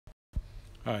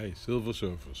Hi, Silver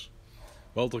Surfers.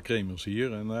 Walter Kremers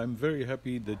here, and I'm very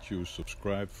happy that you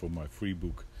subscribed for my free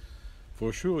book.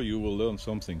 For sure, you will learn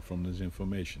something from this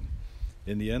information.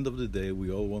 In the end of the day, we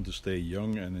all want to stay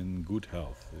young and in good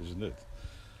health, isn't it?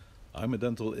 I'm a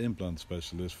dental implant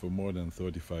specialist for more than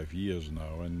 35 years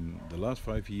now, and the last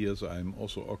 5 years I'm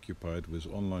also occupied with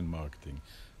online marketing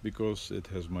because it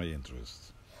has my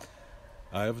interests.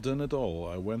 I have done it all.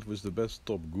 I went with the best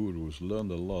top gurus,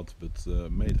 learned a lot,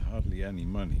 but made hardly any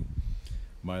money.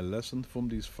 My lesson from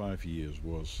these 5 years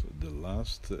was the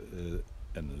last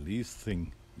and least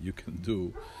thing you can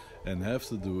do and have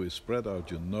to do is spread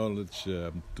out your knowledge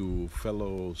to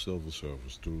fellow silver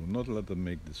surfers, to not let them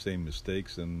make the same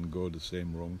mistakes and go the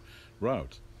same wrong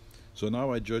route. So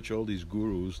now I judge all these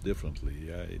gurus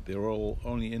differently. They're all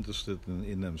only interested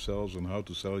in themselves and how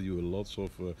to sell you lots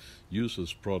of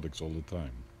useless products all the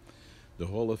time. The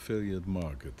whole affiliate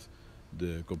market,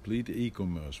 the complete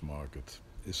e-commerce market,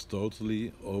 is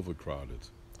totally overcrowded.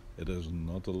 It is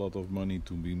not a lot of money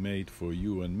to be made for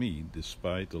you and me,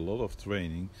 despite a lot of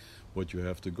training what you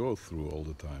have to go through all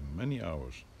the time, many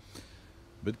hours.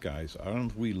 But guys,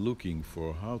 aren't we looking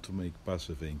for how to make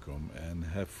passive income and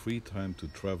have free time to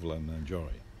travel and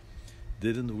enjoy?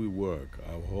 Didn't we work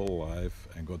our whole life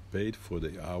and got paid for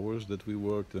the hours that we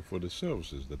worked and for the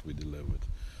services that we delivered?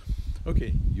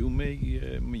 Okay, you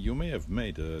may have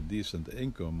made a decent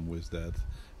income with that,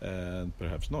 and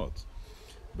perhaps not.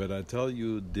 But I tell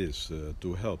you this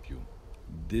to help you.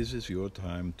 This is your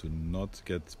time to not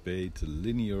get paid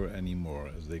linear anymore,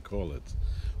 as they call it.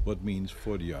 What means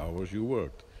for the hours you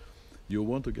worked. You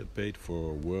want to get paid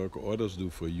for work others do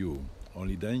for you.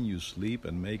 Only then you sleep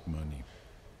and make money.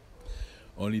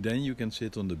 Only then you can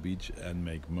sit on the beach and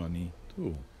make money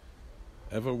too.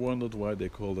 Ever wondered why they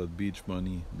call that beach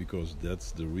money? Because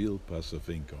that's the real passive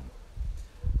income.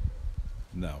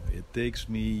 Now, it takes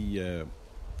me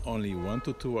only 1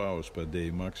 to 2 hours per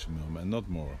day maximum and not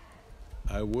more.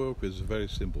 I work with a very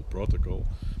simple protocol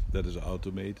that is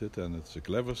automated, and it's a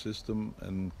clever system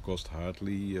and costs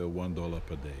hardly $1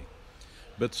 per day.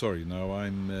 But sorry, now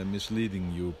I'm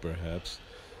misleading you perhaps.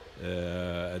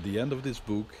 At the end of this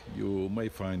book, you may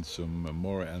find some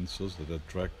more answers that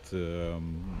attract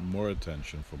more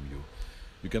attention from you.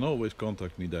 You can always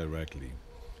contact me directly.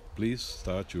 Please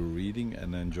start your reading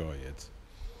and enjoy it.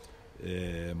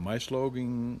 My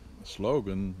slogan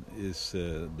is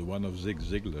the one of Zig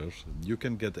Ziglar's. You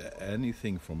can get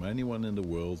anything from anyone in the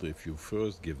world if you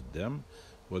first give them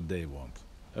what they want.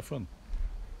 Have fun.